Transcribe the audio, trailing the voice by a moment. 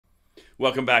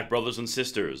Welcome back, brothers and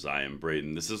sisters. I am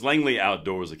Braden. This is Langley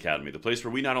Outdoors Academy, the place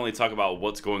where we not only talk about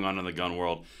what's going on in the gun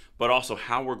world, but also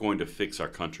how we're going to fix our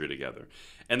country together.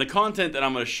 And the content that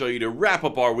I'm going to show you to wrap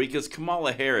up our week is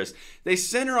Kamala Harris. They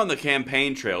sent her on the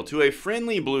campaign trail to a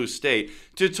friendly blue state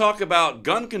to talk about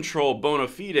gun control bona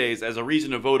fides as a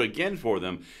reason to vote again for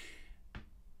them.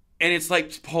 And it's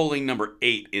like polling number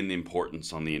 8 in the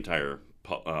importance on the entire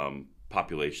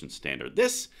population standard.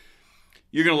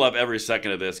 You're going to love every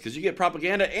second of this because you get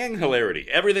propaganda and hilarity.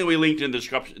 Everything we linked in the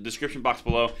description box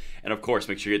below. And of course,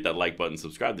 make sure you hit that like button,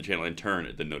 subscribe to the channel, and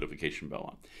turn the notification bell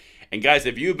on. And guys,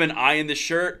 if you've been eyeing this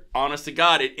shirt, honest to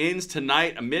God, it ends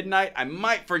tonight at midnight. I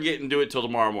might forget and do it till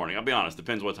tomorrow morning. I'll be honest,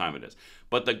 depends what time it is.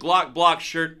 But the Glock Block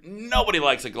shirt, nobody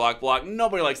likes a Glock Block.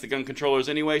 Nobody likes the gun controllers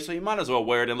anyway, so you might as well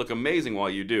wear it and look amazing while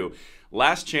you do.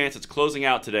 Last chance, it's closing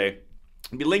out today.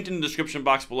 It'll be linked in the description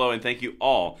box below, and thank you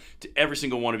all to every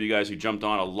single one of you guys who jumped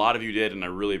on. A lot of you did, and I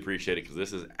really appreciate it because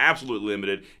this is absolutely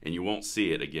limited, and you won't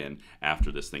see it again after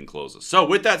this thing closes. So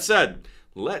with that said,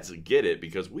 let's get it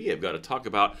because we have got to talk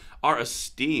about our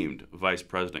esteemed Vice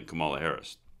President Kamala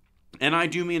Harris. And I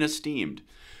do mean esteemed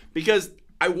because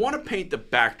I want to paint the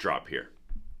backdrop here.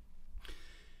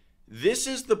 This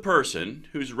is the person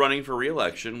who's running for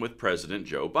re-election with President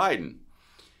Joe Biden.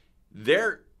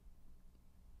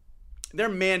 Their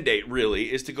mandate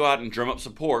really is to go out and drum up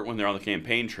support when they're on the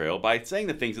campaign trail by saying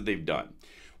the things that they've done.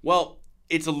 Well,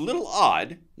 it's a little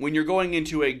odd when you're going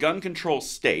into a gun control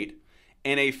state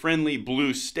and a friendly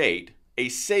blue state, a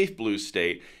safe blue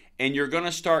state, and you're going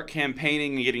to start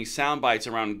campaigning and getting sound bites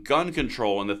around gun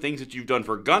control and the things that you've done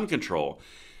for gun control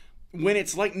when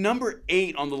it's like number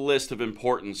 8 on the list of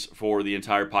importance for the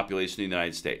entire population of the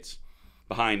United States.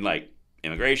 Behind like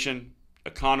immigration,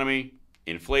 economy,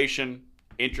 inflation,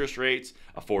 interest rates,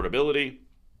 affordability.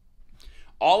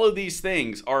 All of these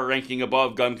things are ranking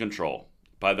above gun control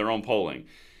by their own polling.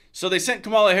 So they sent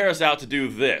Kamala Harris out to do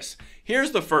this.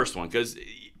 Here's the first one, because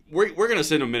we're going to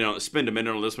spend a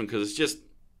minute on this one because it's just,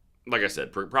 like I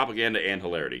said, propaganda and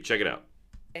hilarity. Check it out.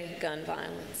 Gun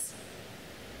violence.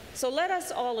 So let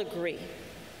us all agree,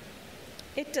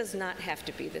 it does not have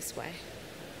to be this way.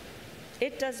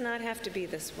 It does not have to be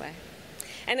this way.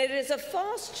 And it is a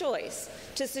false choice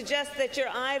to suggest that you're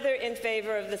either in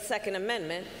favor of the Second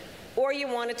Amendment or you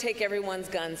want to take everyone's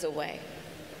guns away.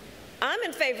 I'm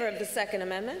in favor of the Second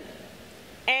Amendment,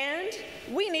 and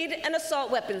we need an assault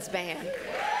weapons ban.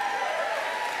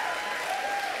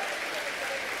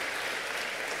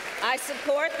 I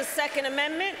support the Second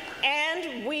Amendment,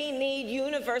 and we need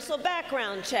universal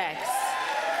background checks.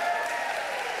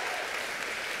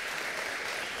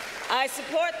 I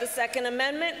support the Second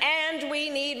Amendment, and we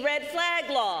need red flag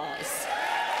laws.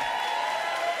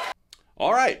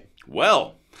 All right.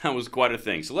 Well, that was quite a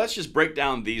thing. So let's just break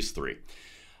down these three.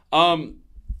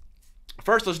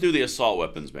 First, let's do the assault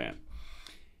weapons ban.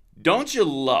 Don't you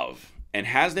love, and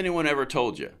has anyone ever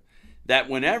told you, that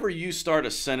whenever you start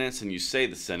a sentence and you say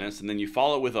the sentence and then you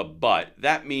follow it with a but,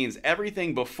 that means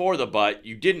everything before the but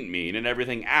you didn't mean, and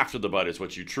everything after the but is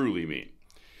what you truly mean?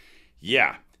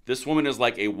 Yeah. This woman is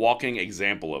like a walking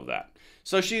example of that.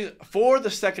 So she's for the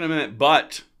Second Amendment,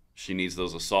 but she needs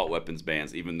those assault weapons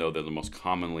bans, even though they're the most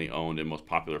commonly owned and most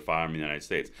popular firearm in the United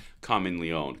States.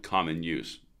 Commonly owned, common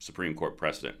use, Supreme Court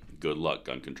precedent. Good luck,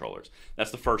 gun controllers.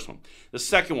 That's the first one. The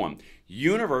second one,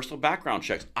 universal background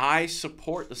checks. I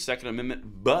support the Second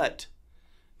Amendment, but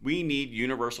we need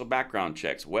universal background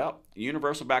checks. Well,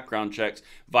 universal background checks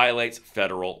violates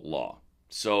federal law.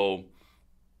 So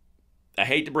I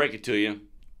hate to break it to you,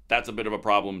 that's a bit of a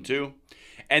problem too.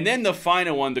 And then the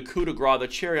final one, the coup de grace, the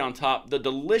cherry on top, the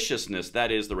deliciousness,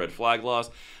 that is the red flag laws.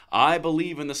 I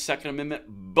believe in the Second Amendment,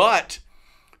 but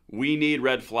we need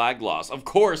red flag laws. Of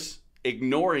course,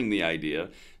 ignoring the idea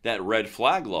that red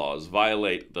flag laws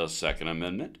violate the Second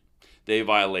Amendment. They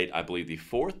violate, I believe, the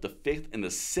 4th, the 5th, and the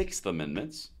 6th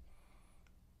Amendments.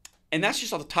 And that's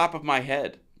just off the top of my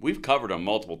head. We've covered them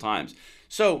multiple times.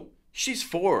 So she's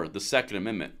for the Second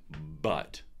Amendment,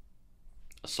 but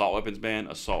assault weapons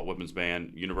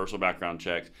ban, universal background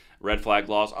checks, red flag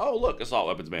laws. Oh, look, assault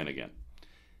weapons ban again.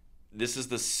 This is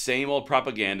the same old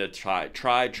propaganda. Tried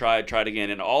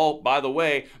again. And all, by the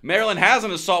way, Maryland has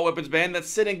an assault weapons ban that's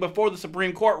sitting before the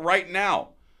Supreme Court right now.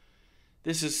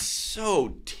 This is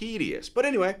so tedious. But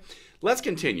anyway, let's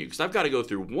continue because I've got to go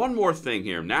through one more thing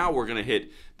here. Now we're going to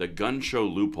hit the gun show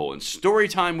loophole and story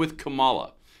time with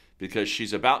Kamala because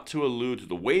she's about to allude to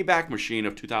the Wayback Machine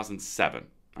of 2007.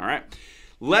 All right.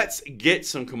 Let's get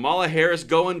some Kamala Harris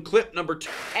going. Clip number 2.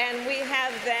 And we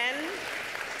have then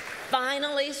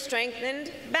finally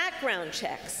strengthened background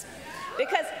checks.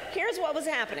 Because here's what was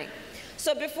happening.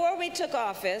 So before we took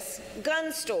office,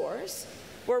 gun stores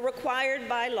were required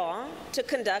by law to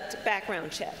conduct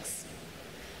background checks.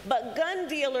 But gun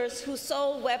dealers who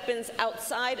sold weapons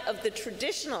outside of the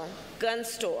traditional gun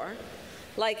store,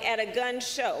 like at a gun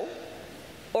show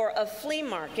or a flea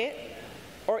market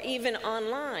or even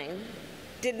online,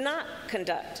 did not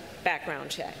conduct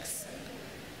background checks.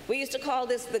 We used to call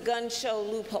this the gun show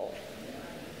loophole.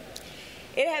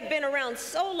 It had been around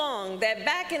so long that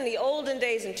back in the olden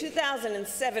days, in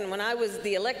 2007, when I was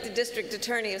the elected district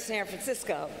attorney of San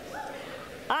Francisco,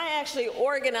 I actually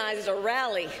organized a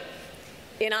rally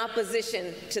in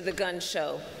opposition to the gun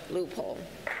show loophole.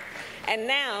 And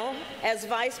now, as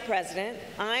vice president,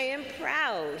 I am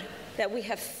proud that we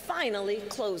have finally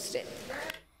closed it.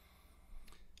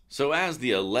 So as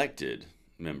the elected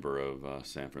member of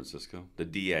San Francisco, the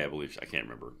DA, I believe, I can't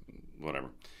remember, whatever.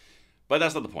 But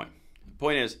that's not the point. The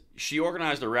point is, she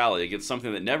organized a rally against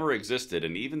something that never existed,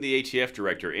 and even the ATF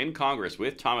director in Congress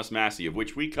with Thomas Massie, of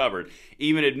which we covered,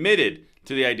 even admitted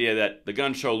to the idea that the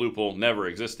gun show loophole never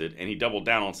existed, and he doubled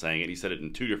down on saying it. He said it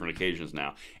in 2 different occasions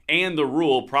now. And the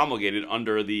rule promulgated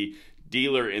under the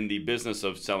dealer in the business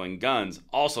of selling guns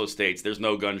also states there's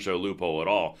no gun show loophole at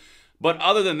all. But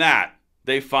other than that,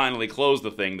 they finally closed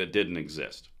the thing that didn't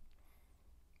exist.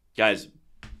 Guys,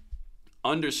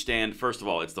 understand, first of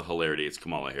all, it's the hilarity. It's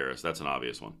Kamala Harris. That's an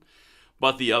obvious one.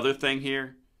 But the other thing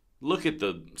here, look at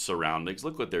the surroundings.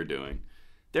 Look what they're doing.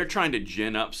 They're trying to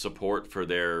gin up support for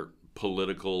their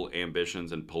political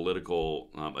ambitions and political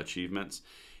achievements.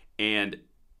 And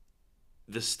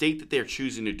the state that they're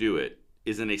choosing to do it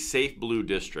is in a safe blue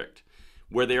district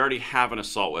where they already have an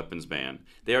assault weapons ban.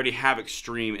 They already have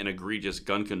extreme and egregious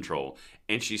gun control.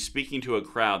 And she's speaking to a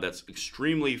crowd that's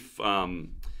extremely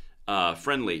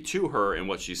friendly to her and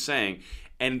what she's saying.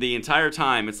 And the entire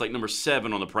time, it's like number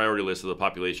 7 on the priority list of the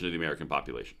population of the American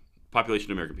population.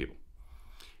 Population of American people.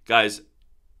 Guys,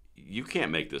 you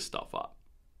can't make this stuff up.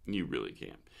 You really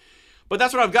can't. But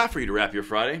that's what I've got for you to wrap your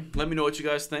Friday. Let me know what you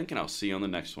guys think, and I'll see you on the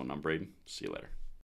next one. I'm Braden. See you later.